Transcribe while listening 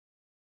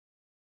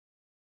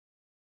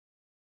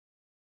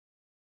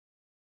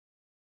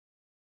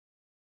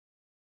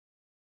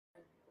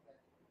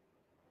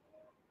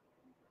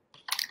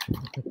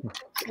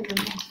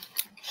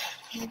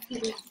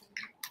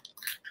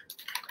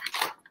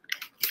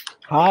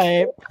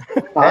Hi.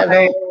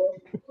 Hello.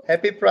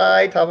 Happy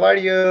Pride. How are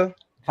you?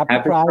 Happy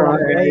Pride.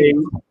 Great.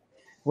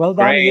 Well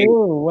done, you.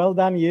 Well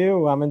done,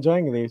 you. I'm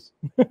enjoying this.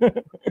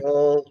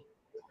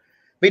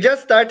 We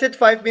just started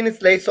 5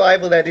 minutes late, so I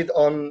will edit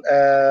on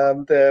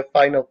the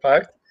final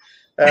part.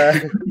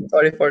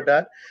 Sorry for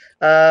that.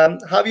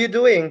 How are you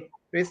doing,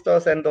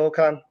 Christos and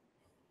Doğukan?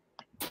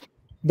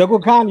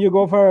 Doğukan, you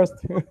go first.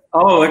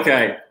 Oh,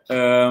 okay.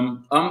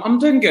 I'm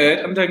doing good.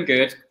 I'm doing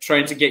good.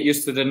 Trying to get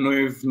used to the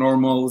new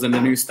normals and the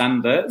new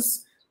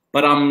standards.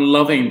 But I'm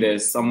loving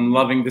this. I'm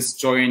loving this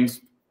joint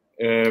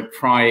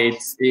Pride.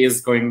 It is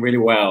going really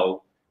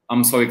well.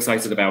 I'm so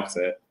excited about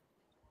it.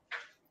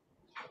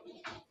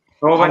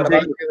 What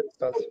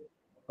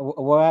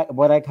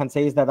I can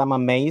say is that I'm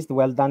amazed.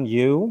 Well done,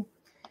 you.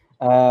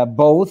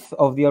 Both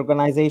of the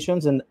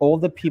organizations and all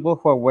the people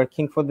who are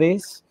working for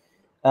this.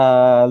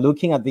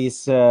 Looking at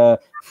this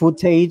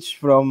footage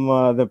from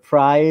the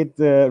Pride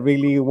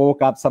really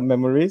woke up some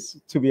memories,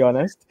 to be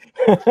honest.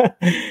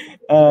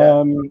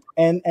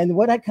 And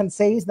what I can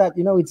say is that,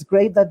 you know, it's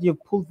great that you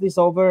pulled this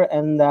over,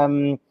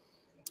 and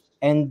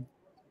in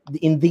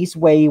this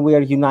way we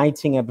are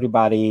uniting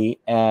everybody,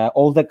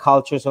 all the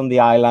cultures on the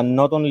island,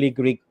 not only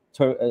Greek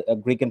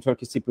and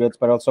Turkish Cypriots,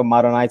 but also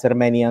Maronites,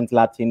 Armenians,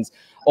 Latins,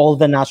 all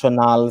the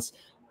nationals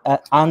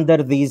under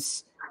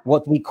this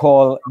what we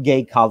call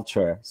gay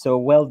culture. So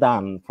well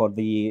done for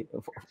the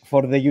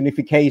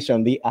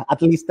unification,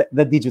 at least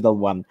the digital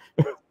one.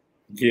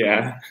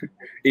 Yeah,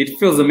 it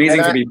feels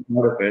amazing to be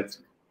part of it.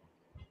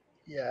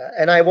 Yeah,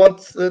 and I want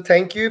to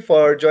thank you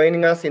for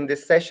joining us in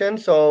this session.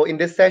 So in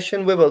this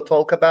session, we will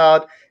talk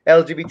about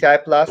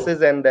LGBTI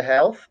pluses and the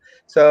health.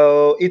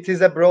 So it is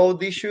a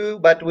broad issue,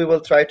 but we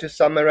will try to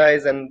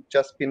summarize and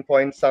just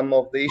pinpoint some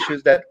of the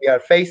issues that we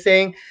are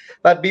facing.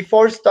 But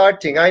before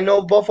starting, I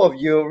know both of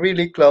you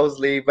really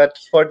closely, but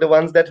for the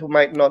ones that who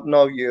might not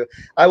know you,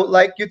 I would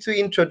like you to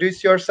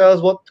introduce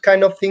yourselves, what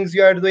kind of things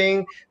you are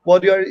doing,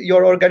 what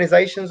your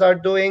organizations are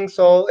doing.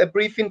 So a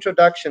brief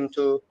introduction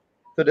to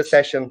the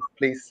session,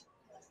 please.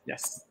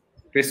 Yes.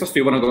 Christos, do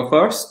you want to go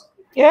first?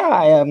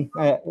 Yeah,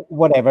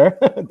 whatever.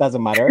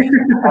 Doesn't matter.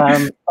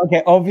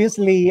 Okay,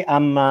 obviously,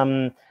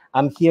 I'm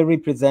here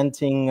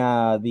representing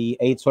the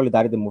AIDS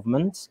Solidarity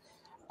Movement,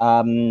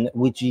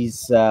 which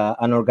is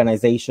an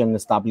organization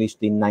established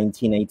in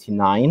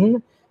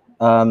 1989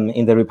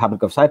 in the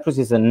Republic of Cyprus.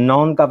 It's a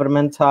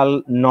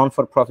non-governmental,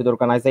 non-for-profit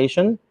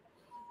organization.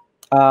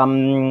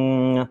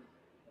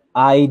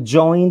 I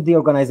joined the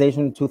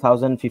organization in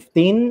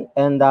 2015,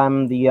 and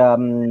I'm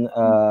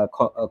the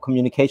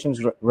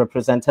communications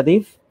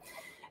representative.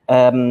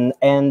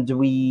 And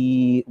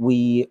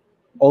we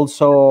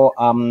also,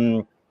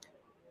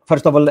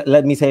 first of all,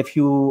 let me say a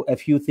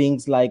few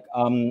things. Like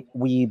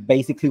we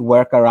basically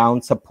work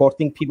around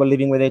supporting people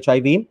living with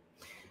HIV,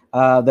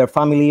 their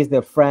families,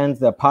 their friends,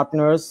 their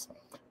partners.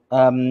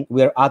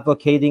 We're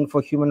advocating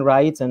for human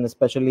rights, and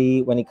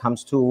especially when it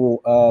comes to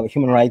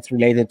human rights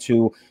related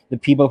to the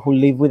people who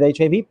live with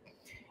HIV.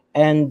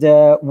 And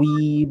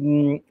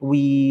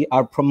we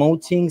are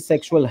promoting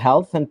sexual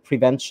health and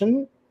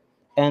prevention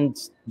and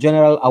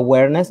general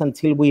awareness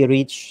until we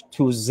reach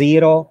to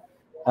zero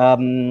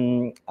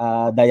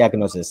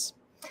diagnosis.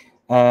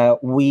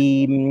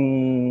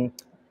 We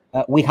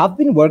have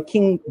been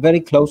working very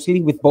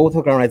closely with both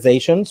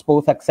organizations,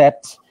 both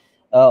Accept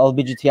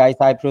LGBTI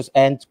Cyprus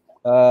and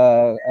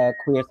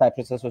Queer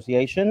Cyprus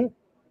Association.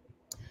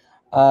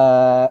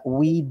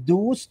 We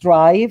do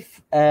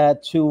strive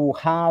to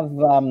have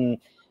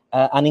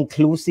an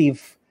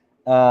inclusive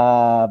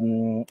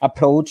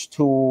approach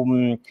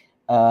to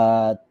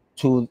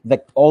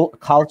all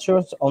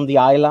cultures on the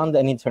island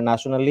and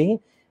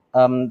internationally.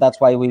 That's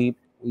why we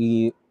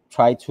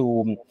try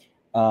to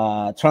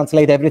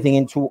translate everything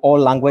into all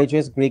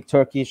languages: Greek,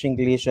 Turkish,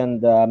 English,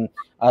 and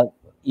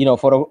you know,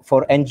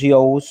 for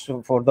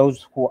NGOs, for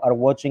those who are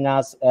watching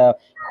us,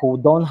 who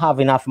don't have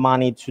enough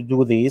money to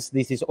do this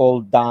is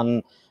all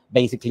done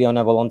basically on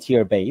a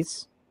volunteer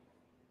base.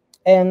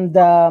 And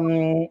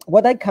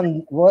what I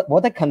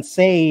can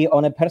say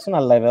on a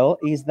personal level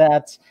is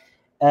that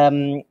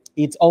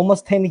it's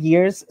almost 10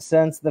 years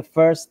since the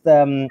first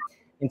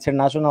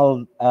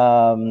International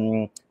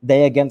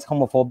Day Against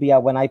Homophobia,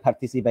 when I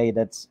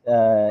participated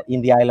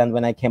in the island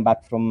when I came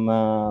back from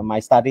my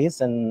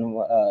studies and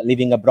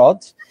living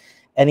abroad.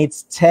 And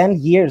it's 10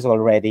 years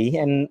already,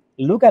 and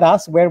look at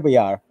us where we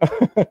are.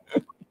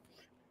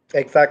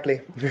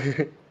 Exactly.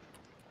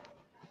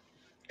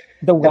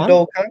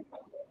 Doğukan?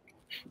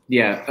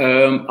 Yeah,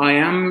 I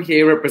am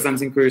here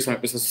representing Queer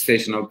Cyprus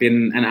Association. I've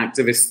been an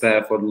activist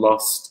there for the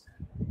last,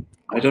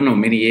 I don't know,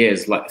 many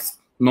years, like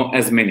not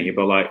as many,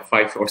 but like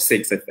 5 or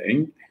 6, I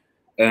think.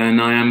 And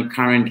I am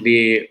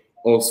currently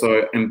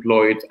also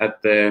employed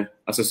at the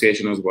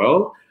association as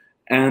well.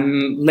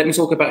 And let me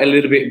talk about a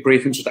little bit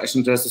brief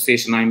introduction to the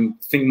association. I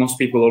think most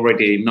people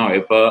already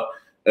know, but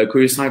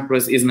Queer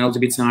Cyprus is an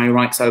LGBTI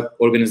rights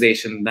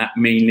organization that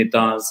mainly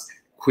does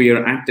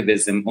queer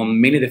activism on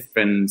many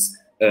different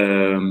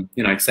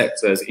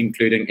sectors,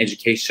 including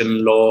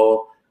education,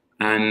 law,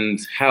 and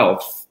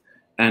health.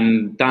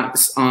 And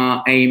that's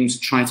our aim, to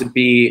try to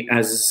be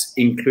as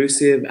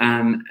inclusive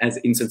and as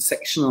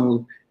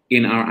intersectional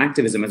in our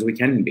activism as we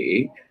can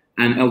be.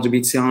 And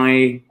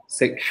LGBTI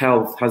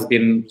health has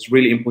been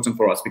really important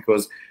for us,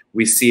 because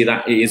we see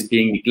that it is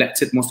being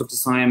neglected most of the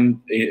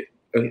time,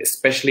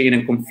 especially in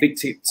a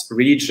conflicted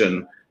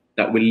region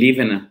that we live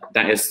in,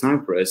 that is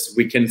Cyprus.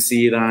 We can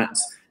see that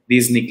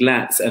these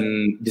neglects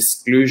and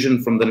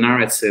exclusion from the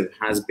narrative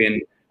has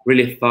been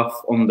really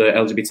tough on the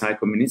LGBTI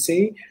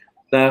community.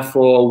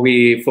 Therefore,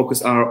 we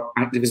focus our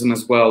activism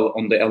as well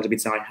on the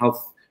LGBTI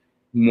health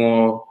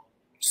more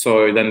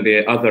so than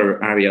the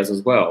other areas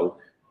as well.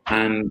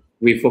 And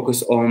we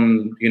focus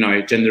on,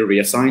 gender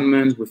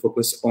reassignment. We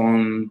focus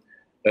on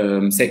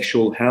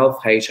sexual health,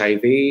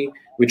 HIV.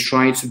 We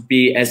try to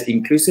be as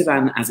inclusive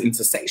and as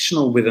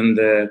intersectional within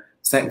the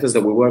sectors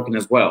that we work in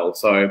as well.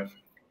 So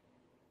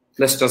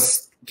let's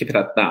just keep it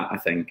at that, I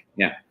think.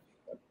 Yeah.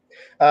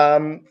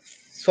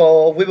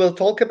 So we will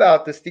talk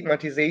about the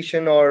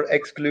stigmatization or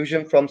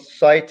exclusion from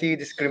society,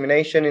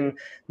 discrimination in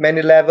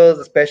many levels,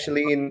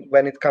 especially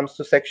when it comes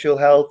to sexual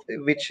health,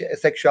 which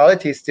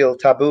sexuality is still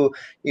taboo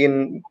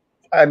in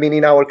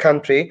our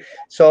country.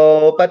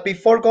 So, but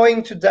before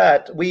going to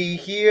that, we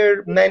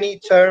hear many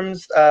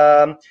terms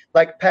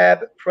like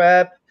PEP,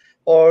 PrEP,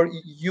 or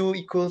U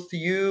equals to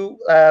U.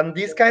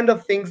 These kind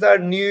of things are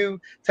new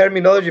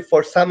terminology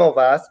for some of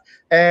us.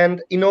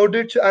 And in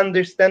order to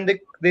understand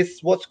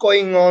what's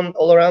going on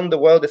all around the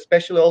world,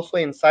 especially also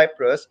in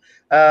Cyprus,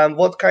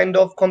 what kind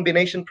of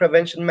combination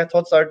prevention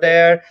methods are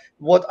there?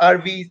 What are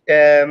we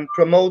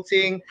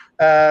promoting?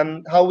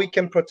 How we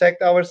can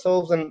protect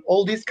ourselves and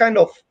all this kind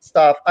of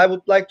stuff. I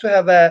would like to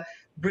have a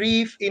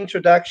brief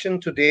introduction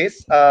to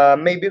this.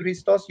 Maybe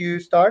Christos, you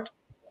start.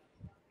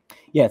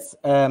 Yes.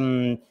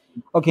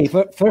 Okay.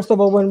 First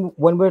of all,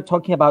 when we're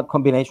talking about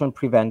combination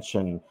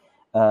prevention,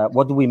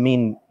 what do we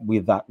mean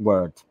with that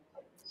word?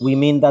 We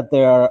mean that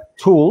there are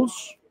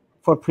tools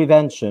for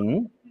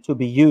prevention to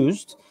be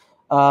used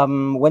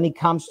when it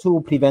comes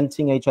to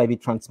preventing HIV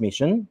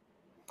transmission,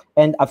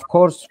 and of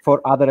course for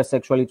other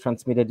sexually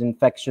transmitted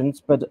infections.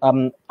 But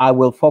I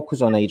will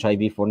focus on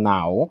HIV for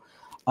now.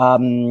 Let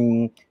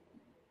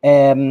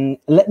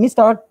me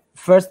start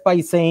first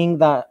by saying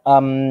that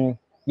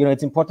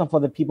it's important for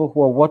the people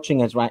who are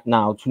watching us right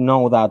now to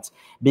know that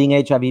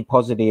being HIV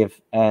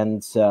positive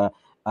and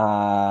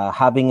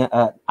having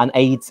an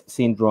AIDS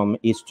syndrome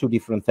is two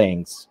different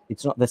things.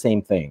 It's not the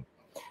same thing.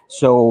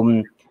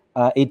 So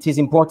it is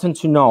important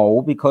to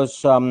know,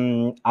 because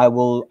I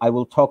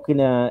will talk in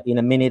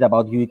a minute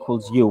about U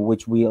equals U,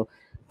 which will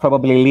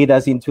probably lead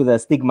us into the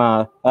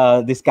stigma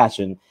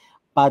discussion.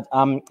 But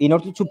in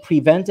order to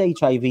prevent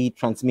HIV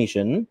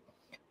transmission,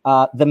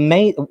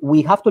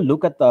 we have to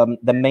look at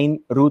the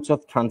main routes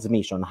of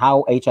transmission,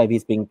 how HIV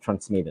is being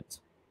transmitted.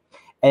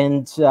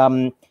 And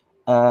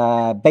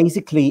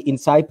basically in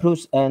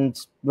Cyprus, and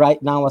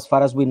right now, as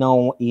far as we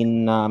know,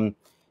 in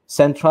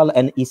Central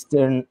and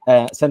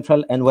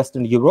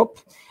Western Europe,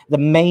 the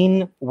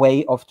main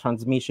way of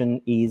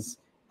transmission is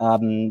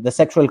the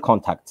sexual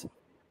contact,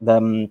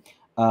 the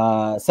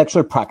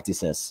sexual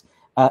practices.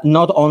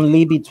 Not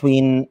only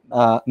between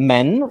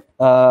men,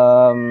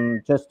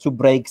 just to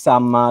break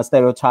some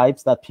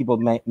stereotypes that people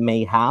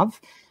may have,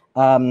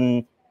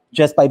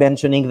 just by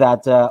mentioning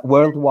that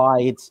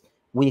worldwide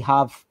we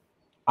have,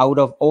 out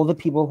of all the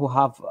people who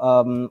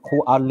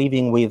are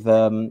living with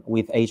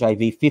HIV,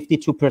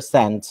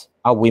 52%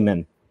 are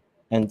women,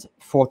 and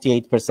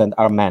 48%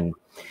 are men.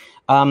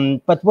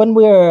 But when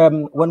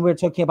we're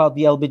talking about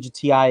the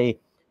LGBTI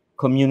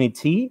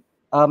community,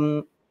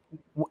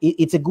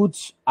 it's a good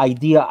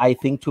idea, I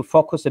think, to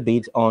focus a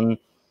bit on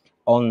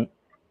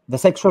the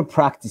sexual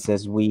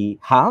practices we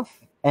have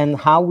and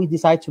how we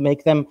decide to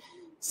make them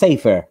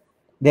safer.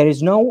 There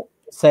is no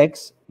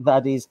sex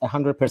that is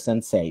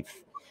 100%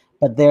 safe,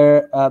 but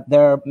there are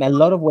a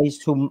lot of ways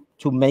to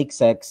make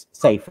sex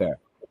safer.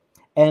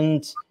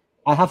 And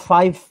I have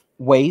 5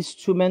 ways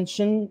to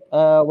mention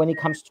when it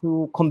comes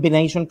to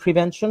combination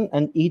prevention,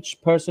 and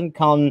each person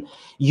can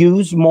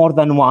use more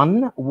than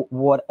one,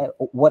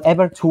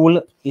 whatever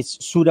tool is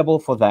suitable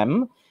for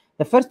them.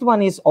 The first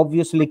one is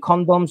obviously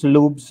condoms,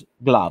 lubes,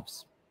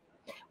 gloves,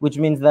 which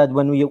means that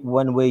when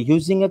we're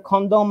using a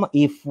condom,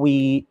 if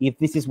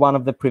this is one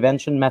of the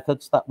prevention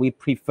methods that we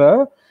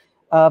prefer,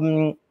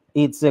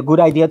 it's a good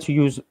idea to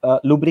use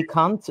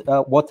lubricant,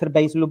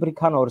 water-based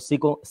lubricant or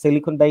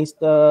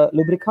silicone-based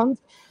lubricant.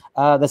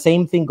 The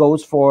same thing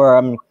goes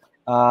for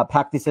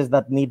practices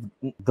that need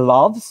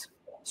gloves.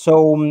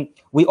 So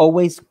we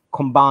always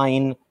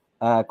combine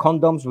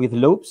condoms with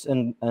loops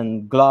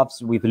and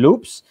gloves with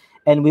loops,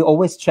 and we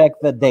always check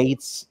the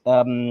dates,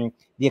 the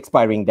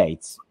expiring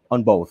dates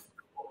on both.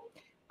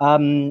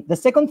 The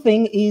second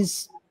thing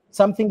is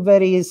something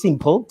very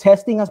simple.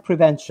 Testing as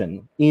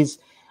prevention is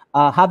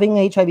having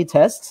HIV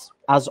tests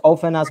as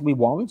often as we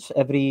want,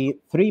 every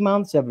 3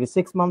 months, every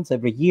 6 months,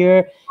 every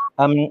year,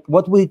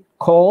 what we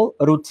call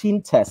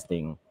routine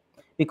testing,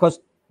 because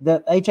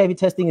the HIV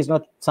testing is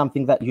not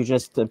something that you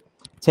just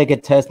take a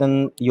test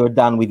and you're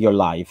done with your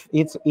life.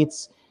 It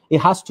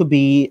has to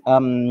be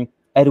a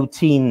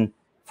routine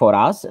for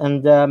us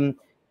and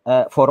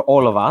for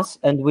all of us,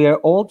 and we're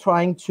all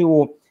trying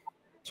to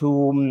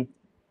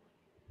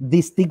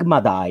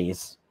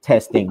destigmatize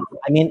testing.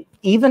 I mean,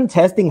 even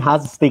testing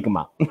has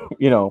stigma.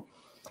 You know,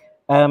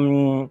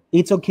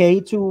 it's okay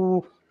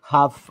to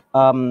have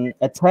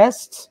a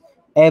test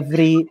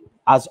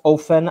as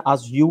often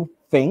as you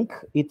think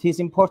it is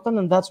important,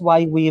 and that's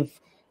why we've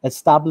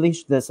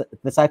established the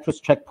Cyprus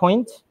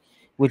checkpoint,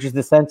 which is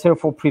the Center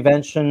for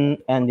Prevention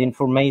and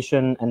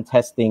Information and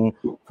Testing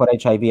for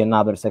HIV and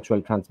other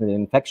sexually transmitted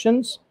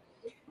infections.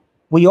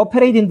 We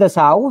operate in the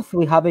south.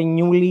 We have a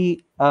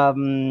newly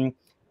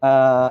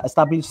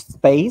established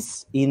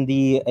space in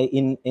the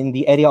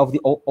area of the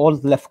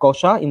old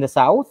Lefkosia in the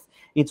south.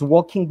 It's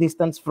walking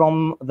distance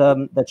from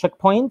the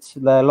checkpoint,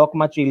 the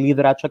Lokmachi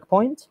Lidra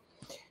checkpoint,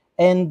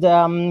 and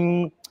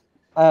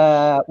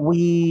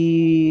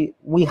we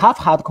have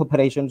had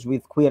cooperations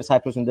with Queer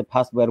Cyprus in the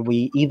past, where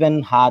we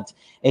even had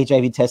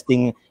HIV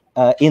testing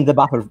in the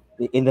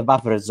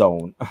buffer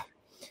zone.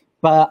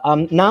 But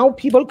now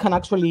people can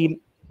actually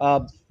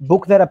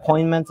book their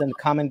appointments and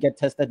come and get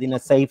tested in a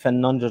safe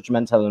and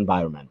non-judgmental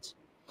environment.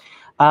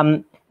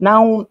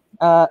 Now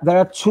there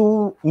are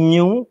two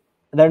new,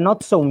 they're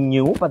not so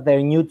new, but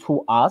they're new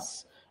to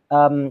us,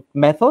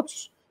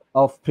 methods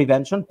of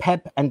prevention,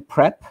 PEP and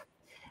PrEP.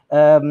 They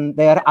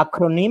are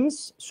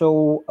acronyms.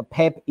 So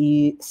PEP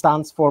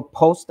stands for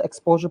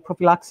post-exposure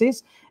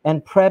prophylaxis,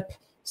 and PrEP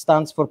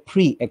stands for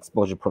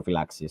pre-exposure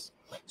prophylaxis.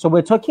 So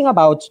we're talking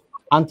about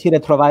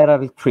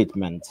antiretroviral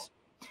treatment.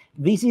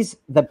 This is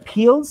the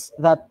pills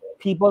that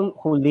people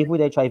who live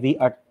with HIV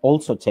are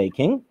also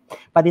taking.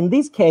 But in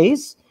this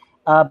case,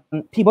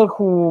 people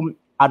who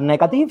are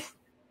negative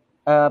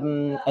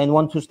and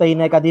want to stay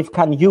negative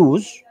can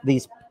use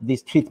these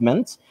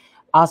treatments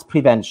as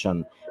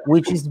prevention,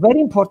 which is very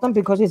important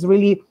because it's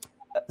really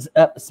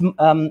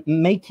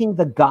making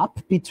the gap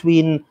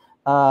between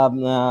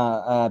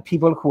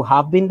people who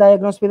have been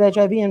diagnosed with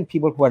HIV and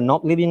people who are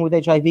not living with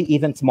HIV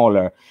even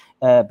smaller,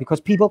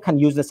 because people can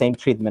use the same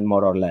treatment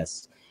more or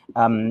less.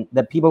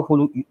 The people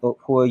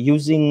who are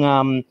using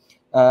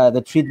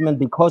the treatment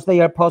because they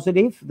are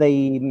positive,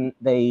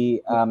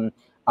 they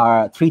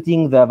are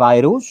treating the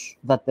virus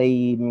that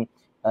they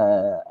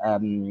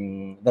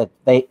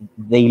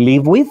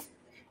live with,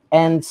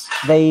 and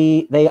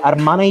they are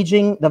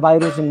managing the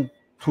virus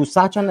to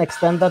such an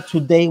extent that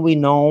today we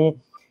know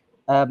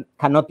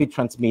cannot be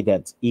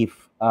transmitted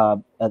if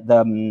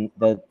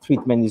the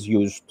treatment is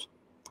used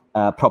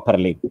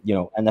properly,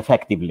 and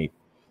effectively.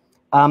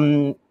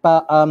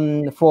 But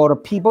for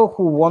people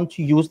who want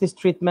to use this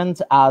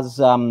treatment as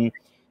a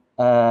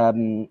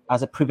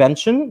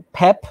prevention,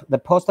 PEP, the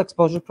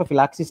post-exposure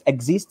prophylaxis,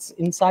 exists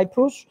in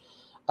Cyprus.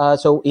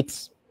 So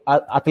it's,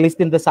 at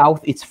least in the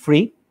south, it's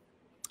free,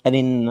 and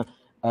in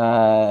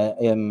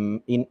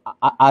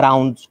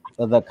around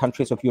the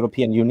countries of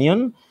European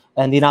Union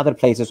and in other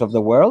places of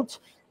the world.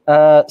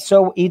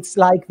 So it's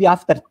like the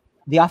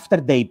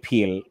after-day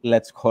pill,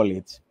 let's call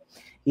it.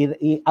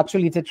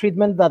 Actually, it's a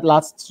treatment that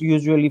lasts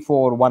usually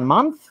for 1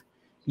 month.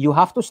 You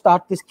have to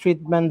start this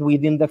treatment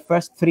within the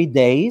first 3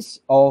 days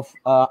of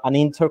an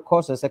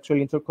intercourse, a sexual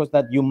intercourse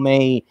that you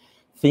may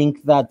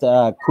think that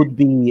could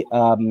be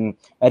a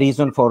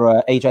reason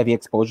for HIV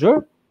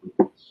exposure.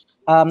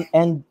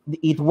 And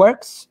it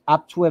works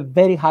up to a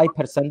very high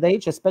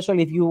percentage,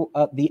 especially if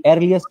the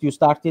earliest you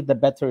started, the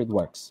better it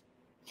works.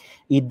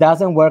 It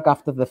doesn't work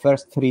after the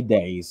first 3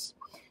 days.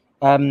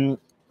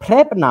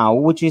 PrEP now,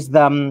 which is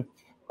the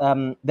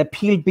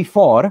pill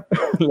before,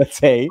 let's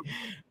say,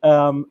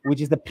 which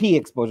is the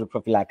pre-exposure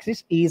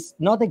prophylaxis, is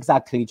not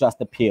exactly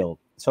just a pill.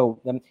 So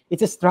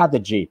it's a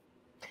strategy.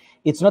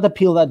 It's not a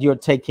pill that you're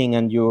taking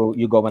and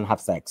you go and have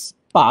sex.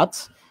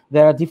 But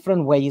there are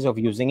different ways of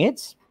using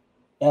it.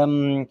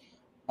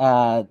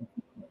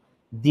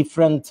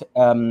 Different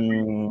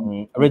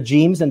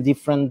regimes and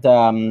different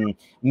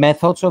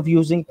methods of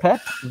using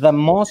PrEP. The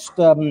most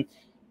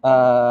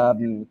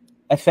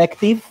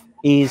effective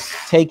is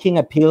taking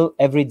a pill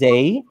every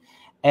day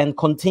and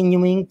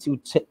continuing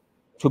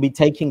to be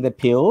taking the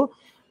pill.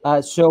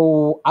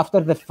 So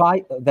after the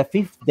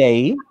 5th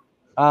day,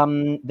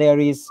 there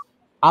is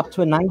up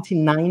to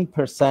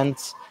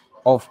 99%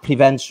 of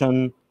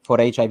prevention for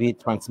HIV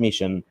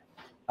transmission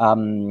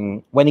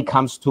when it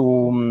comes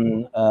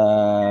to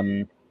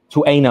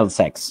anal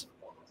sex.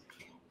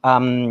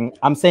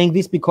 I'm saying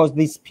this because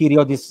this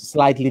period is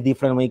slightly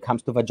different when it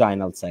comes to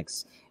vaginal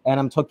sex. And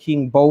I'm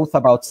talking both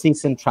about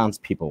cis and trans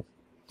people,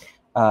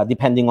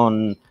 depending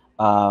on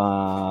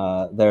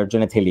their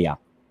genitalia.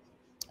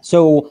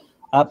 So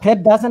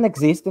PrEP doesn't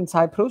exist in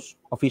Cyprus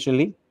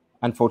officially,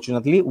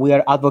 unfortunately. We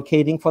are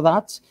advocating for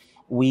that.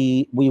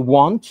 We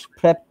want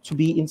PrEP to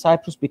be in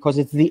Cyprus because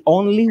it's the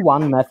only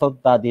one method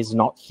that is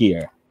not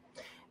here.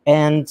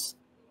 And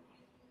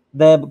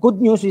the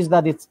good news is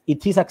that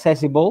it is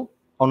accessible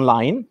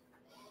online.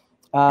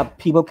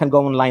 People can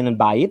go online and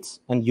buy it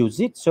and use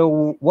it.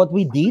 So what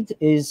we did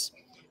is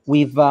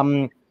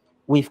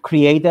we've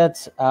created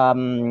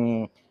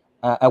a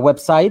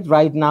website.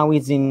 Right now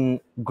it's in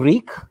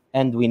Greek,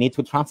 and we need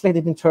to translate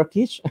it in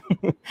Turkish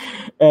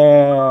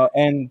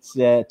and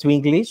to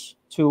English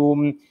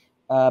to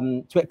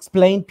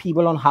explain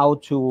people on how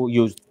to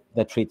use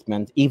the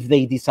treatment if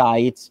they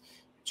decide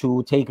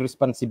to take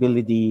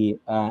responsibility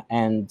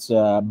and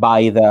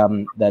buy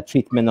the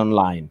treatment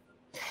online.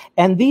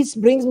 And this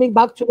brings me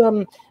back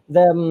to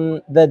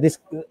the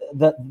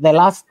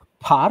last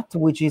part,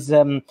 which is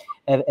a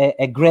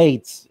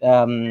great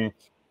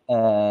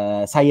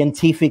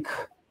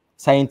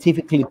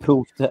scientifically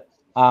proved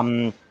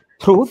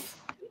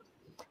truth.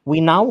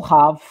 We now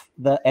have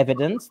the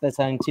evidence, the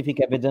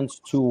scientific evidence,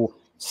 to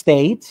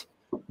state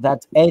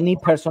that any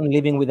person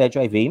living with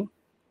HIV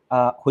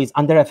who is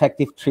under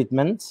effective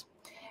treatment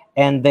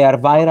and their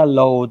viral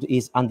load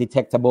is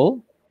undetectable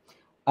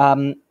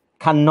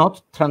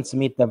cannot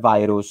transmit the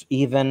virus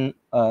even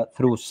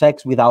through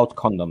sex without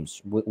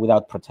condoms,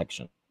 without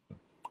protection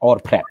or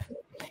PrEP.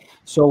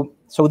 So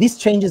this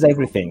changes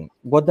everything.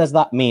 What does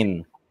that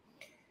mean?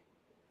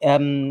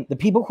 The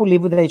people who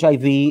live with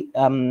HIV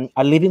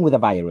are living with a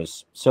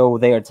virus. So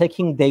they are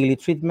taking daily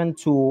treatment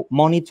to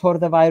monitor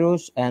the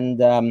virus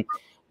and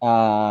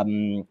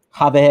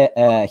have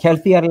a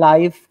healthier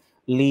life,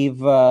 live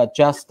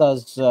just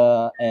as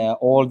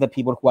all the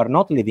people who are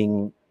not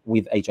living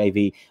with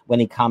HIV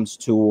when it comes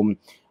to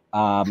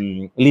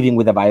living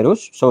with the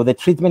virus. So the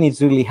treatment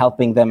is really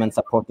helping them and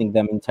supporting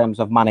them in terms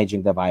of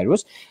managing the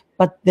virus.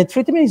 But the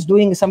treatment is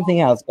doing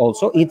something else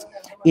also. It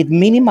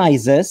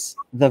minimizes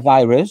the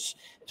virus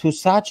to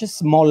such a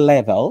small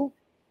level,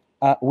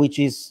 which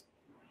is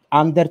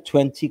under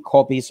 20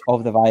 copies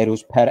of the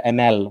virus per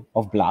ml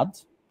of blood.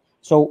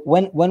 So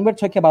when we're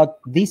talking about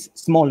these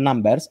small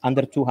numbers,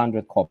 under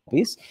 200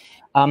 copies,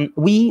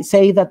 we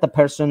say that the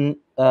person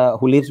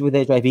who lives with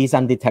HIV is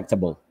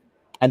undetectable,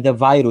 and the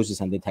virus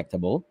is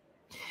undetectable.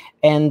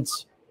 And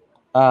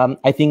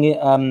I think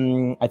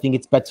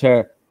it's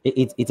better.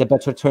 It's a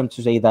better term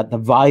to say that the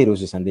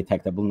virus is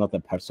undetectable, not the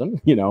person.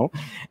 You know,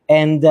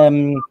 and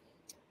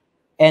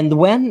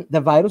when the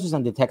virus is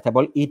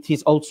undetectable, it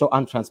is also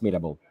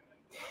untransmittable.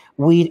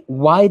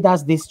 Why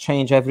does this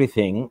change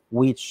everything?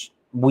 Which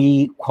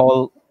we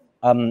call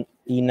in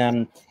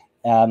an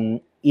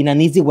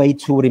easy way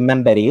to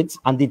remember it,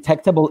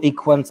 undetectable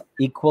equals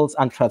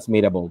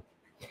untransmittable.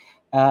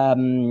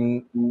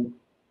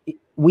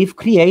 We've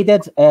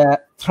created a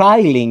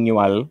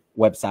trilingual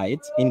website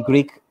in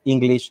Greek,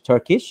 English,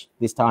 Turkish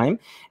this time.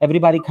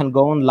 Everybody can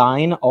go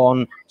online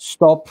on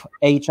Stop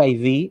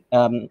HIV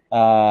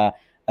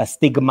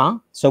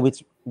Stigma. So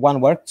it's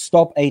one word,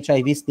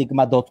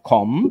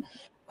 stophivstigma.com.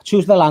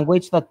 Choose the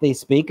language that they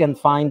speak and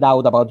find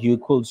out about U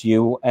equals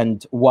U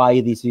and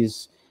why this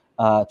is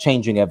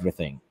changing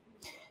everything.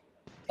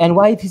 And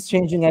why it is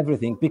changing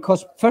everything?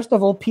 Because first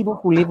of all, people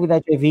who live with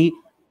HIV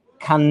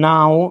can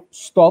now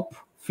stop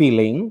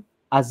feeling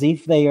as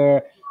if they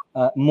are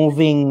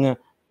moving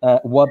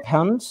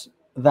weapons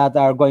that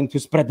are going to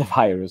spread the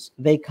virus.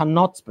 They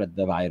cannot spread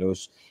the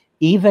virus,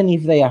 even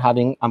if they are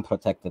having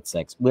unprotected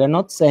sex. We are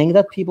not saying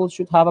that people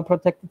should have a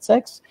protected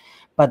sex,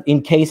 but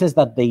in cases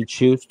that they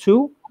choose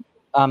to,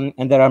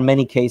 and there are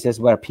many cases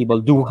where people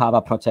do have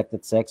a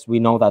protected sex, we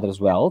know that as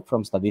well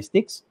from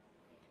statistics.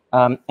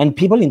 And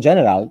people in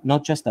general,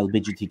 not just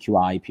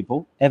LGBTQI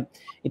people,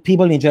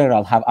 people in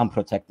general have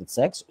unprotected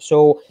sex.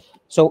 So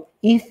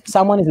if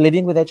someone is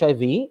living with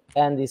HIV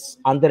and is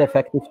under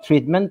effective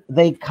treatment,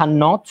 they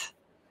cannot,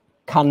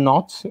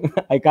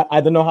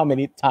 I don't know how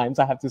many times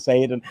I have to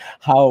say it and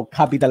how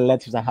capital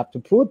letters I have to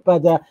put,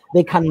 but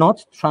they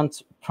cannot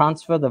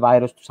transfer the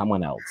virus to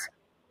someone else.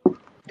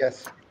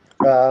 Yes.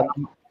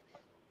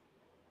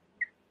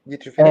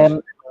 Did you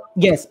finish?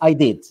 Yes, I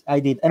did.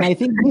 And I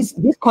think this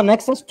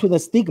connects us to the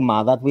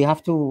stigma that we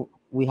have to...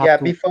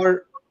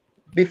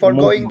 Before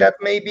going that,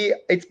 maybe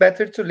it's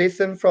better to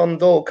listen from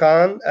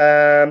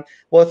Doğukan.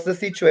 What's the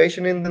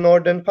situation in the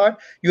northern part?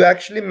 You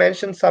actually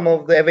mentioned some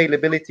of the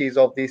availabilities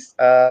of these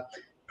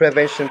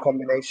prevention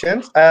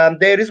combinations.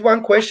 There is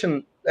one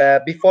question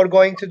before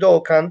going to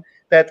Doğukan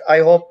that I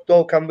hope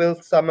Doğukan will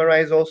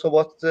summarize also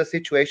what's the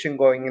situation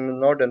going in the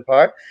northern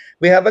part.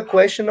 We have a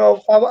question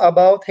of how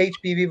about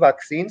HPV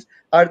vaccines?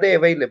 Are they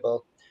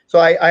available? So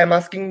I am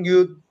asking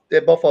you,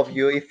 both of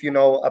you, if you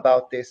know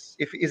about this.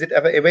 Is it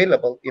ever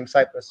available in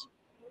Cyprus?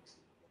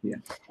 Yeah.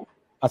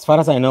 As far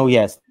as I know,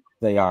 yes,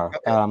 they are.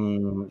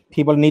 Okay.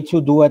 People need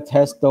to do a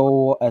test,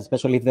 though,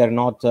 especially if they're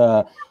not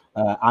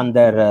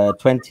under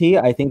 20.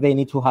 I think they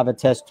need to have a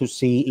test to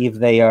see if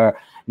they are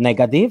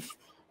negative.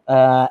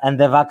 And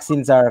the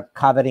vaccines are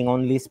covering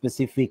only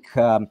specific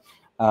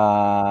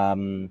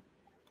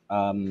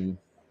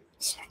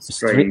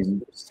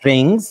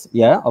strings,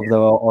 yeah,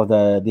 of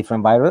the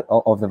different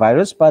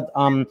virus, but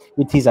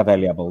it is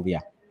available, yeah.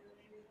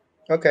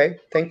 Okay,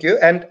 thank you.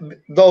 And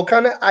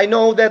Doğukan, I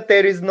know that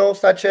there is no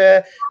such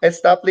a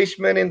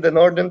establishment in the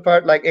northern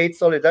part like AIDS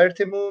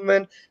Solidarity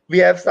Movement. we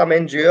have some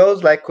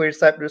NGOs like Queer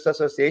Cyprus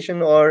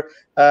Association or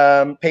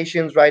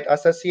Patients' Rights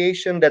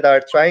Association that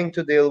are trying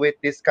to deal with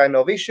this kind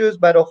of issues,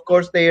 but of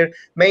course their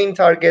main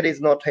target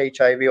is not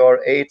HIV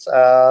or AIDS,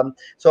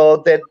 so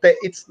that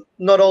it's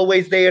not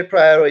always their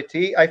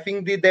priority. I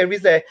think that there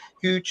is a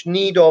huge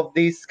need of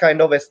this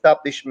kind of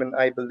establishment,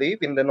 I believe,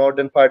 in the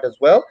northern part as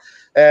well,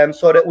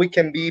 so that we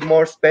can be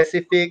more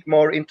specific,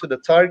 more into the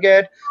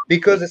target,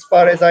 because as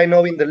far as I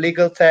know in the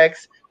legal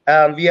text,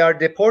 we are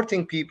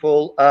deporting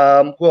people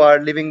who are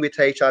living with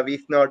HIV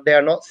if not they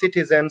are not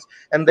citizens,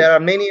 and there are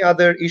many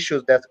other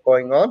issues that's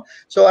going on.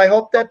 So I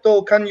hope that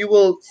Doğukan, you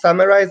will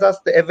summarize us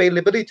the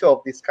availability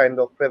of this kind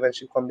of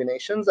prevention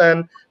combinations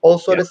and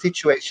also the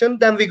situation.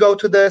 Then we go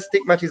to the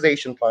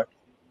stigmatization part.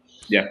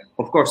 Yeah,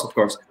 of course, of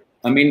course.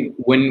 I mean,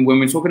 when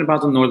we're talking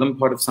about the northern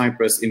part of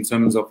Cyprus in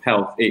terms of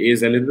health, it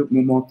is a little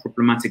bit more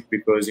problematic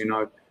because, you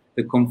know,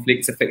 the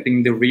conflicts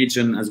affecting the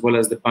region as well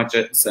as the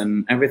budgets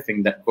and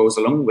everything that goes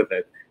along with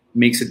it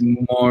makes it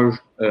more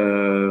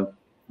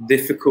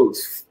difficult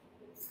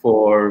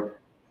for,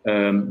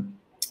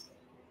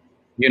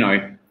 you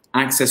know,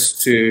 access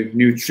to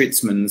new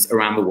treatments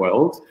around the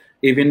world.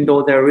 Even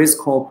though there is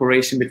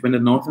cooperation between the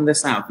North and the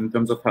South in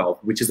terms of health,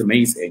 which is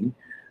amazing,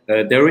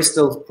 there is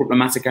still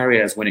problematic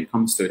areas when it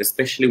comes to it.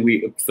 Especially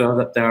we observe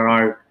that there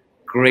are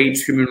great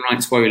human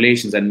rights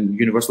violations and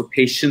universal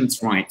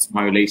patients' rights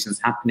violations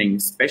happening,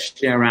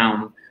 especially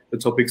around the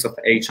topics of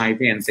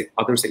HIV and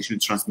other sexually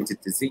transmitted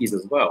disease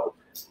as well.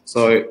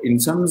 So in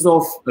terms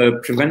of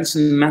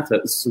prevention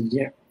methods,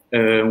 yeah,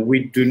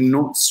 we do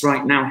not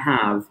right now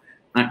have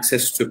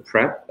access to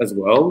PrEP as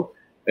well,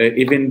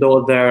 even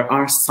though there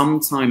are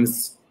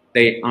sometimes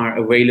they are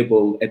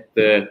available at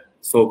the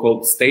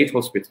so-called state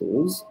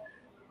hospitals,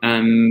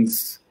 and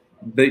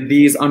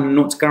these are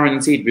not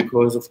guaranteed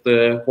because of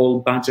the whole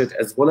budget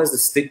as well as the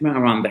stigma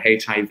around the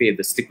HIV,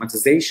 the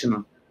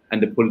stigmatization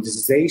and the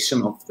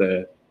politicization of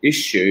the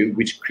issue,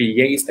 which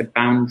creates a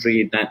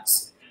boundary that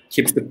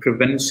keeps the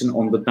prevention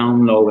on the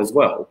down low as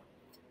well.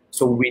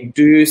 So we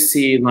do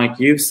see, like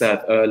you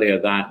said earlier,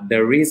 that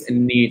there is a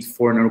need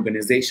for an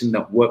organization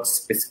that works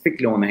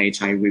specifically on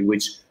HIV,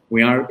 which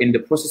we are in the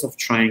process of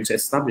trying to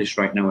establish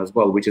right now as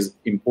well, which is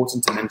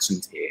important to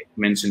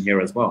mention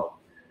here as well.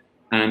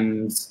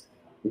 And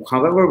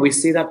however, we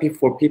see that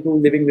for people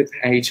living with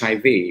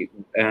HIV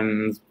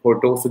and for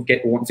those who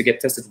want to get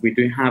tested, we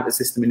do have a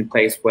system in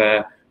place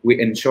where we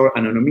ensure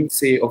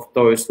anonymity of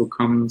those who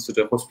come to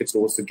the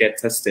hospitals to get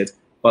tested,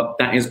 but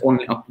that is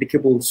only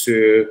applicable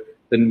to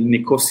the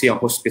Nicosia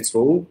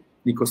Hospital,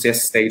 Nicosia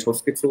State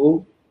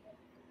Hospital,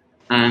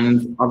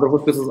 and other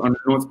hospitals are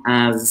not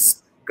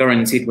as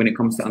guaranteed when it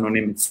comes to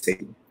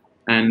anonymity.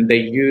 And they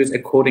use a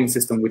coding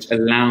system which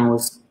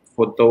allows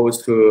for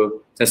those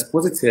who test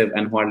positive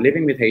and who are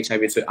living with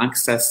HIV to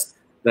access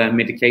the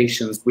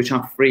medications, which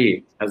are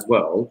free as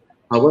well.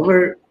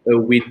 However,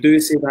 we do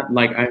see that,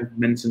 like I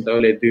mentioned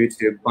earlier, due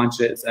to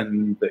budgets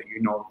and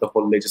the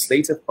whole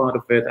legislative part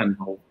of it and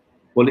whole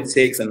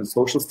politics and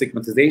social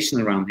stigmatization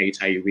around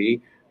HIV,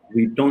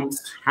 we don't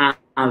have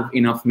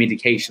enough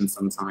medication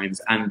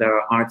sometimes, and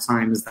there are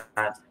times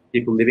that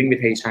people living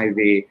with HIV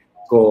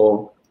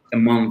go a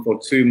month or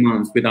 2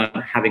 months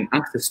without having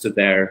access to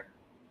their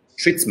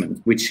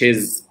treatment, which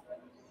is,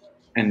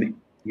 and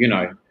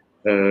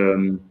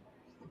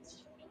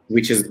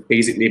which is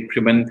basically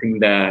preventing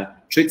their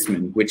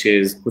treatment, which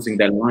is putting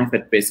their life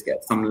at risk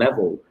at some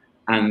level,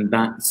 and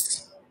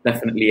that's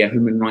definitely a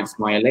human rights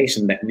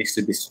violation that needs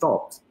to be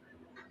stopped.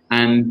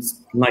 And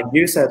like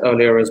you said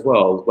earlier as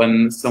well,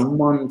 when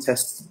someone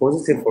tests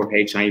positive for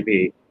HIV,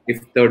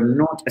 if they're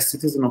not a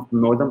citizen of the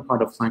northern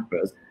part of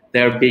Cyprus,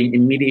 they're being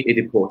immediately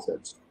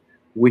deported,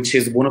 which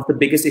is one of the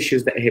biggest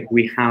issues that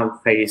we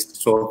have faced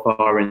so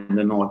far in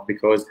the north,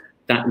 because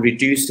that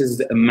reduces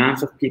the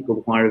amount of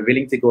people who are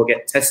willing to go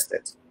get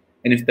tested.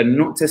 And if they're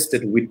not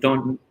tested, we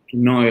don't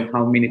know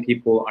how many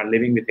people are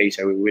living with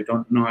HIV. We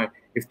don't know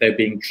if they're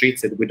being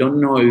treated. We don't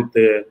know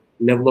the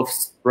level of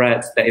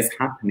spread that is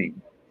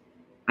happening.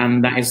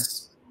 And that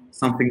is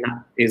something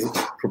that is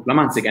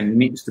problematic and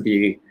needs to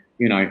be,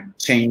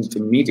 changed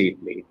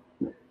immediately.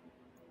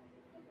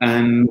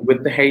 And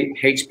with the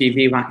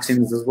HPV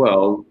vaccines as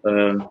well,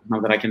 now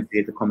that I can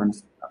see the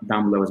comments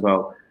down below as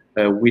well,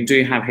 we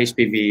do have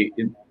HPV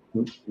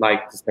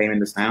like the same in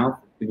the south.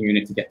 You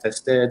need to get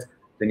tested,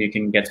 then you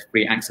can get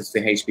free access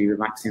to HPV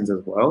vaccines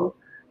as well.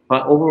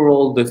 But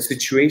overall, the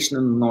situation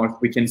in the north,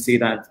 we can see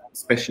that,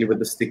 especially with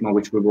the stigma,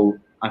 which we will,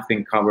 I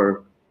think,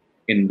 cover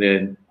in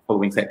the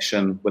following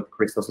section with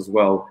Christos as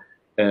well,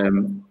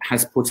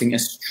 has putting a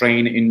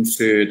strain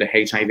into the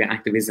HIV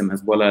activism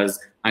as well as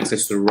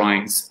access to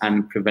rights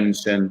and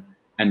prevention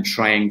and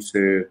trying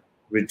to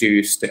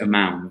reduce the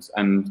amount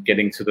and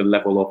getting to the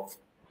level of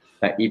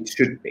that it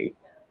should be.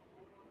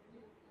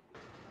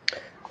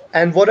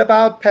 And what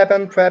about PEP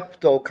and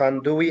PrEP,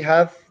 Doğukan? Do we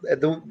have,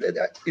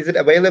 is it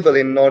available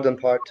in northern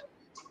part?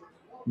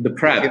 The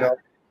PrEP?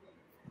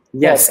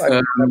 Yes.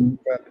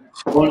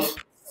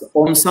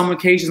 On some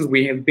occasions,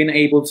 we have been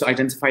able to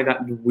identify that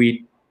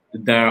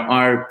there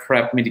are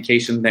PrEP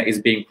medication that is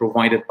being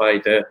provided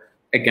by the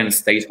against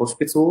state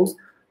hospitals.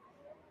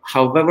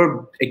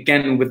 However,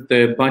 again, with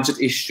the budget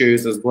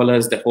issues as well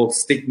as the whole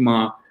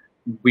stigma,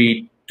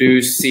 we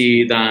do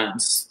see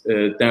that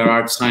there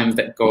are times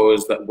that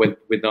goes that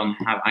we don't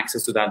have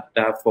access to that.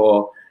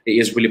 Therefore, it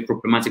is really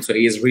problematic. So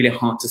it is really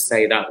hard to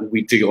say that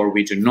we do or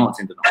we do not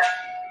in the north.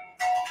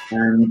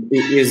 And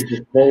it is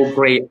the whole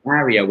gray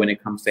area when it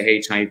comes to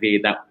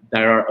HIV, that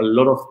there are a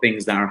lot of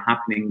things that are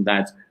happening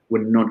that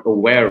we're not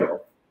aware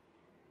of,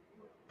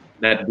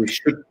 that we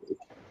should do.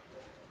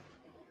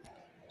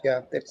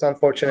 Yeah, it's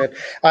unfortunate.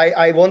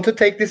 I want to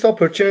take this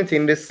opportunity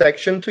in this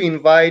section to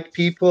invite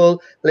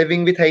people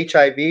living with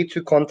HIV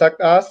to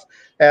contact us.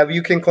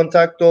 You can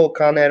contact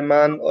Okan,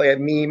 Erman, or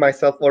me,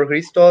 myself, or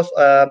Christos,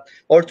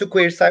 or to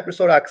Queer Cyprus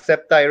or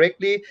Accept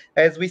directly.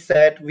 As we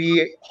said,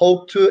 we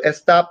hope to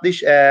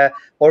establish an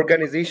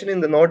organization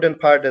in the northern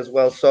part as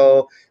well.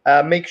 So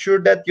make sure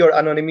that your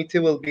anonymity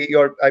will be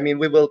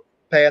we will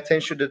pay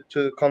attention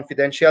to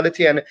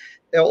confidentiality, and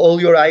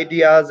all your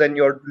ideas and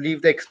your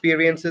lived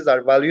experiences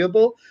are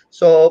valuable.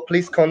 So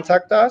please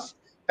contact us.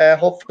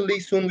 Hopefully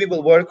soon we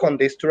will work on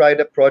this to write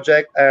a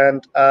project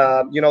and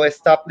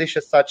establish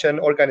such an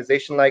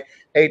organization like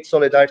AIDS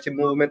Solidarity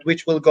Movement,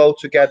 which will go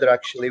together.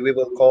 Actually, we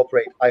will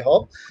cooperate, I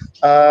hope.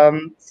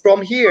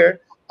 From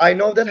here, I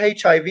know that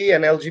HIV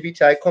and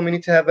LGBTI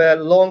community have a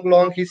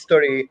long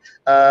history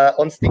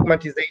on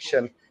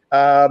stigmatization.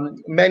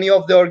 Many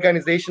of the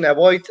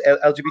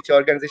LGBT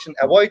organization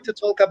avoid to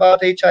talk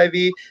about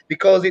HIV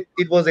because it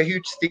was a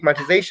huge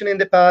stigmatization in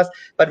the past.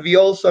 But we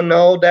also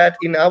know that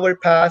in our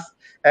past,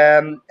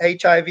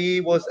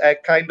 HIV was a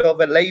kind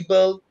of a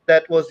label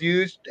that was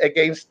used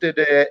against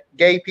the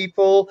gay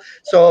people.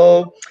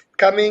 So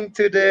coming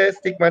to the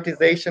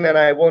stigmatization, and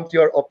I want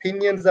your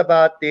opinions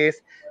about this.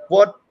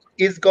 What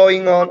is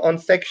going on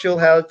sexual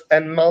health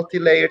and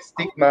multi-layered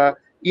stigma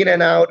in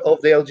and out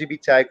of the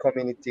LGBTI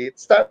community?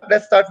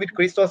 Let's start with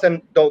Christos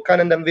and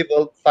Dokan, and then we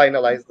will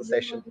finalize the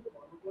session.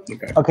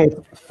 Okay.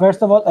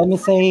 First of all, let me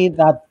say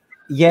that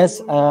yes,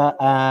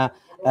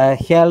 a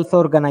health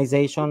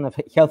organization, a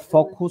health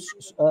focus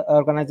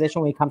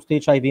organization when it comes to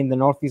HIV in the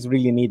north is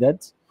really needed,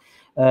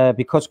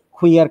 because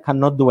queer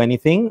cannot do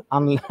anything,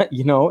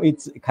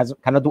 it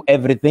cannot do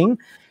everything.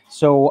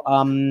 So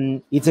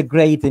it's a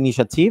great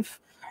initiative,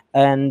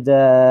 and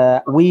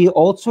we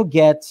also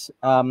get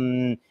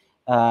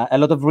a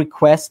lot of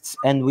requests,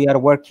 and we are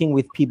working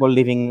with people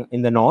living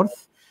in the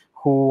north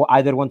who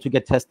either want to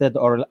get tested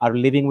or are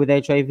living with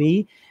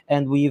HIV.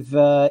 And we've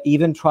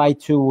even tried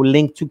to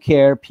link to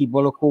care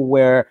people who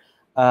were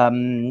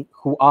who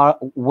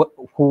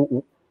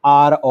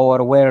are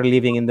or were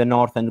living in the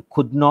north and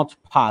could not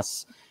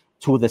pass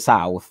to the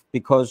south,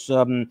 because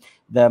the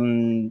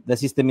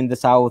system in the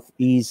south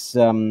is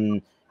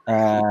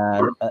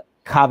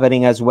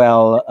covering as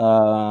well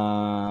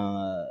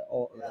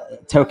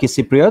Turkish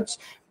Cypriots.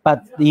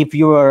 But if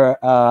you are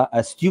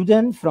a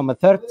student from a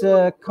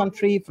third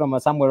country, from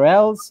somewhere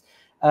else,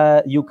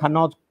 you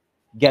cannot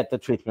get the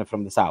treatment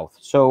from the south.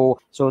 So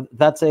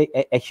that's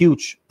a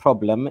huge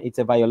problem. It's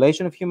a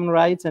violation of human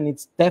rights, and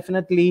it's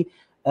definitely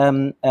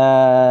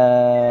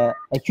a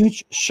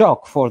huge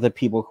shock for the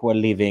people who are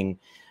living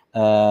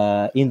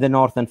in the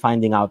north and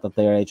finding out that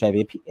they're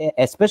HIV,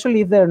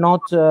 especially if they're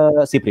not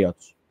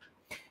Cypriots.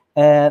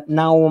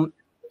 Now,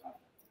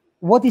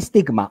 what is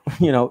stigma?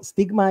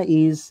 Stigma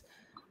is,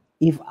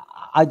 if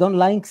I don't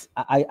like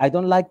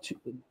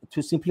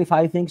to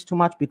simplify things too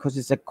much because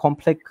it's a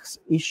complex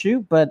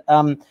issue, but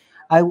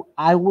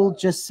I will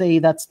just say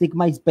that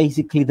stigma is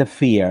basically the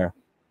fear.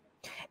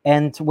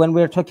 And when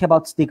we're talking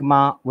about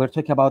stigma, we're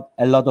talking about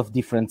a lot of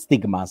different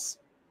stigmas.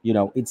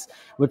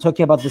 We're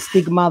talking about the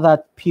stigma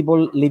that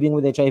people living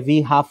with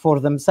HIV have for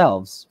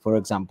themselves, for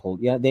example.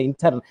 Yeah, the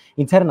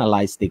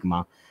internalized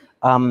stigma,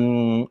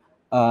 the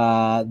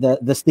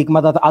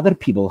stigma that other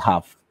people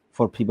have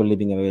for people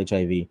living with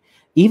HIV.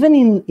 Even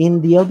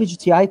in the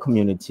LGBTI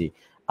community,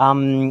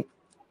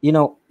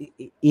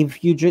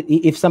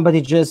 if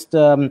somebody just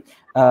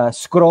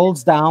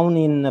scrolls down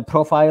in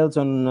profiles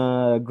on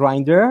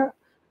Grindr,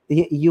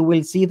 you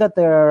will see that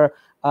there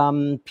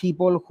are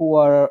people who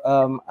are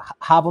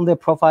have on their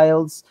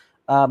profiles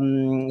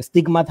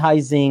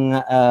stigmatizing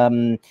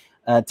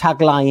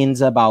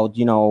taglines about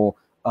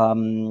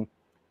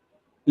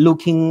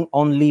looking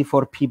only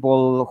for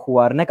people who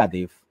are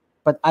negative.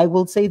 But I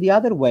will say the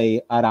other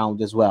way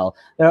around as well.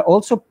 There are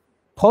also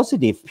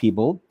positive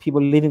people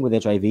living with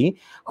HIV,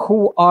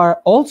 who are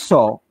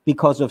also,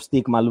 because of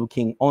stigma,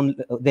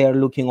 they are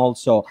looking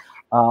also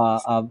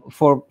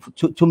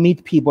to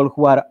meet people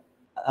who are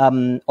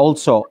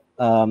also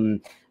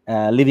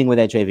living with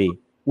HIV,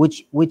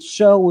 which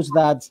shows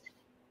that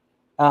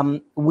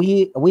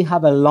we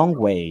have a long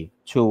way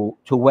to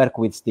work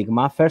with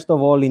stigma. First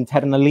of all,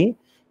 internally,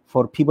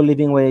 for people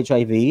living with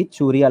HIV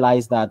to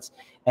realize that.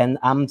 And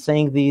I'm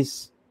saying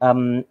this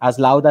as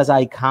loud as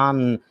I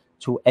can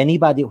to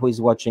anybody who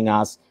is watching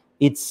us.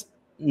 It's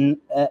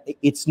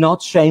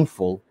not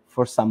shameful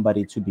for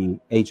somebody to be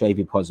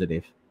HIV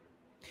positive.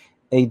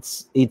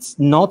 It's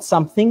not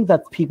something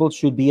that people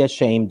should be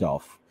ashamed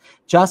of.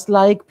 Just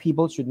like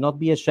people should not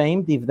be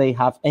ashamed if they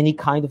have any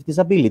kind of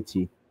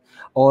disability,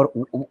 or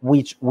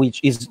which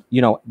is,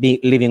 you know,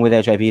 living with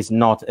HIV is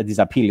not a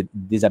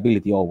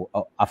disability,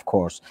 of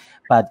course.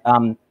 But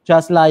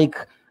just like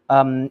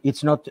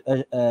it's not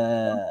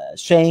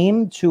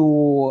shame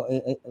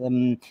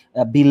to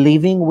be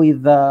living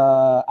with,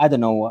 I don't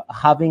know,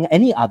 having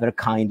any other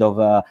kind of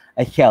a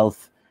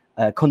health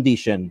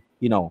condition,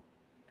 you know.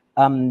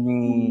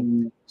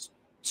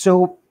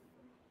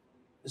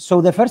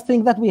 So the first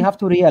thing that we have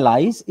to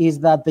realize is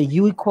that the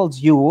U equals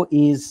U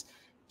is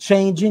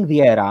changing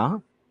the era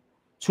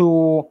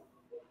to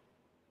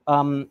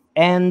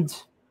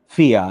end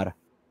fear.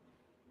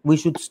 We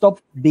should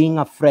stop being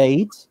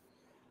afraid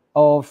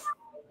of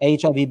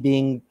HIV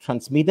being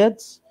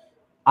transmitted,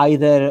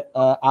 either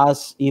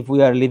us if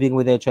we are living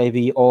with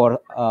HIV, or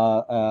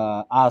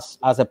us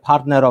as a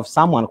partner of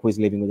someone who is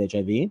living with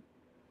HIV.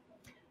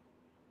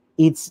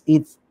 It's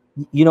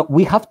you know,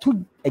 we have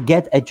to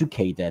get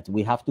educated.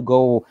 We have to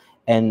go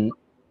and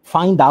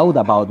find out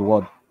about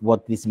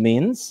what this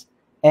means,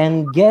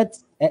 and get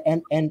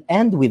and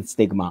end with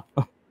stigma,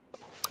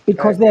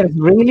 because there's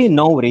really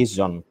no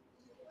reason.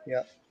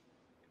 Yeah,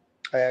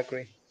 I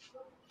agree.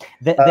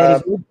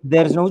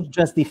 There's no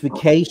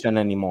justification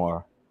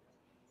anymore.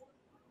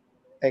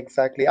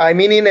 Exactly. I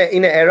mean, in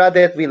an era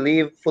that we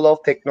live full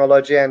of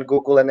technology and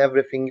Google and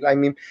everything, I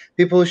mean,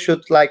 people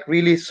should like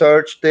really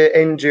search the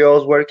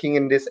NGOs working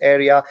in this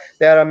area.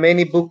 There are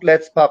many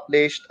booklets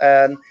published,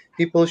 and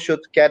people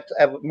should get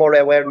more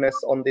awareness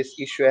on this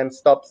issue and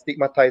stop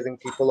stigmatizing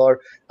people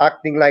or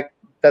acting like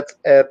that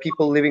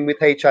people living with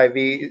HIV,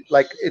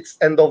 like it's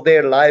end of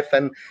their life,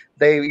 and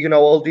they, you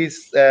know, all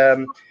these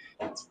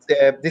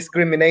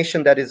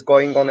discrimination that is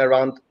going on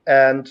around.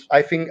 And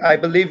I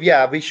believe,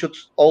 yeah, we should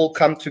all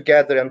come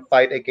together and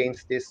fight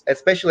against this,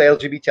 especially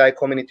LGBTI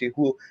community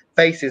who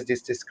faces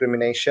this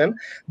discrimination.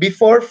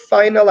 Before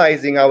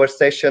finalizing our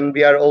session,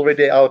 we are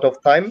already out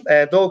of time.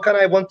 Doğukan,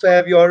 I want to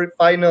have your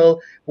final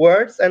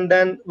words, and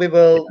then we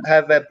will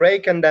have a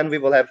break, and then we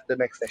will have the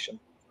next session.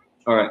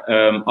 All right,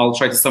 I'll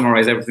try to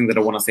summarize everything that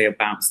I want to say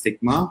about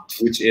stigma,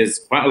 which is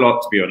quite a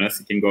lot, to be honest.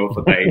 You can go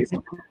for days.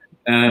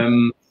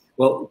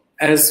 Well,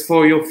 as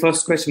for your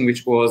first question,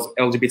 which was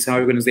LGBT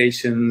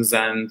organizations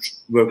and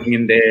working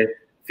in the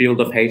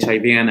field of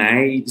HIV and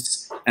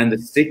AIDS and the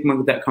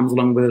stigma that comes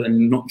along with it,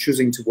 and not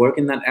choosing to work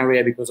in that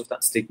area because of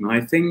that stigma,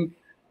 I think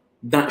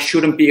that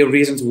shouldn't be a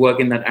reason to work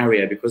in that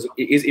area, because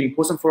it is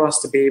important for us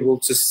to be able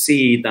to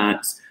see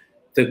that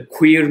the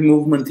queer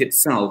movement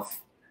itself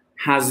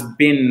has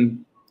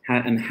been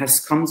and has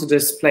come to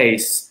this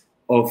place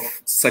of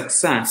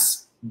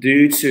success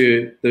due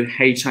to the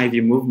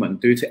HIV movement,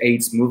 due to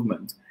AIDS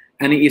movement.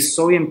 And it is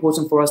so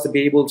important for us to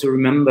be able to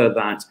remember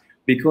that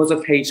because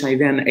of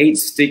HIV and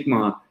AIDS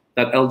stigma,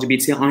 that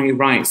LGBTI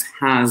rights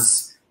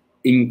has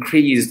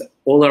increased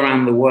all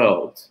around the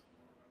world.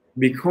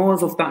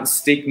 Because of that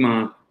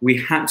stigma, we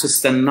had to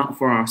stand up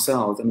for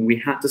ourselves, and we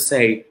had to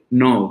say,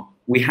 no,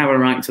 we have a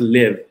right to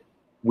live.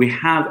 We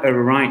have a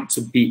right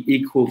to be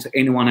equal to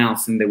anyone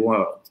else in the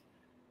world.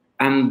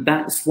 And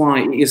that's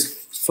why it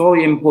is so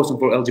important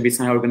for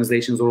LGBTI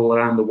organizations all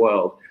around the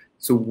world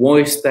to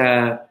voice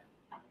their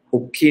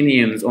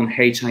opinions on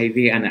HIV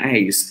and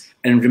AIDS,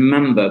 and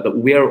remember that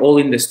we are all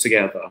in this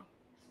together,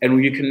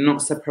 and you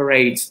cannot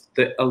separate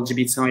the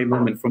LGBTI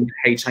movement from the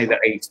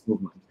HIV/AIDS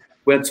movement.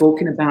 We're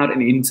talking about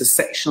an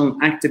intersectional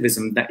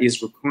activism that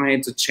is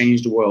required to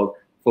change the world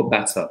for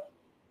better.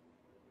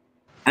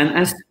 And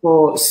as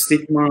for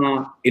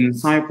stigma in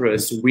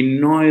Cyprus, we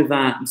know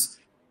that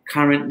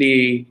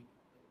currently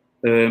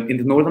in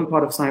the northern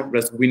part of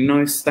Cyprus, we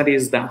know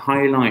studies that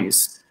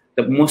highlights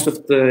that most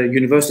of the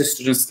university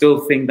students still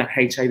think that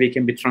HIV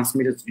can be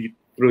transmitted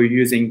through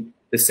using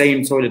the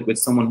same toilet with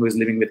someone who is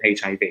living with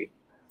HIV.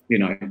 You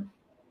know,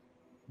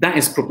 that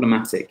is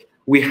problematic.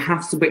 We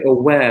have to be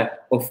aware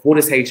of what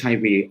is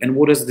HIV and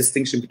what is the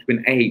distinction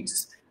between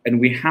AIDS. And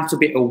we have to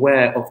be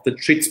aware of the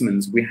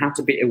treatments. We have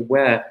to be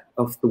aware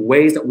of the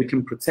ways that we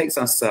can protect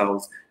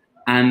ourselves.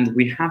 And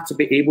we have to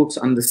be able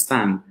to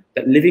understand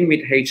that living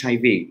with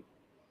HIV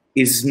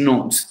is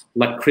not,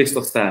 like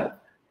Christoph said,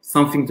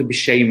 something to be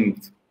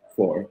shamed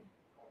for.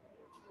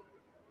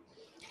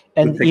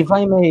 And if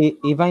I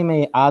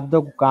may add,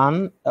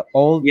 Doğukan,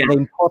 the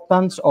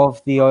importance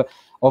of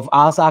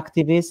us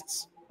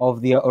activists,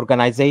 of the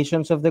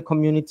organizations of the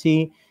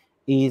community,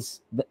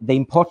 is the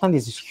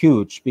importance is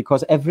huge,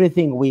 because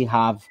everything we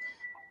have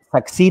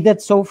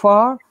succeeded so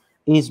far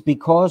is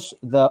because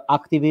the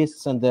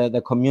activists and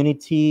the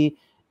community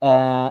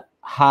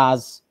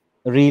has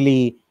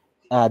really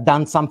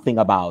done something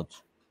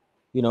about.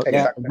 You know,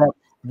 exactly.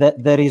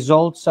 The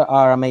results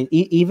are amazing.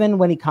 Even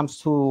when it comes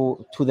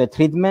to the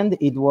treatment,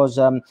 it was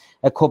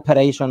a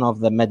cooperation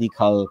of the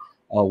medical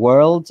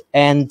world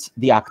and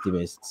the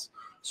activists.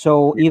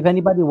 So if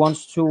anybody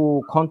wants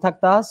to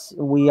contact us,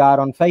 we are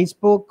on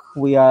Facebook,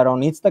 we are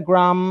on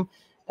Instagram.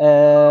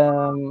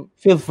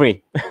 Feel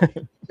free.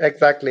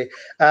 Exactly.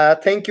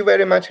 Thank you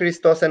very much,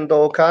 Christos and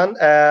Doğukan.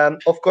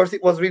 Of course,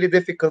 it was really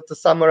difficult to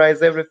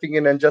summarize everything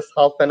in just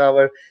half an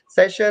hour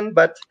session,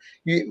 but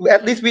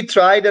at least we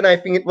tried, and I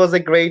think it was a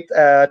great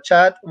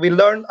chat.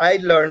 I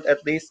learned at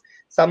least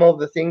some of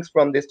the things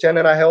from this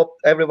channel. I hope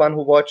everyone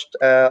who watched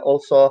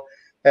also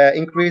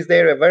increase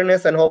their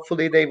awareness, and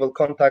hopefully they will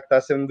contact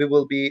us and we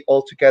will be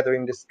all together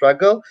in this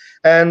struggle.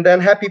 And then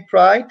happy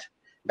Pride.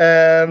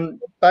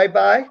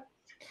 Bye-bye.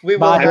 We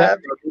will have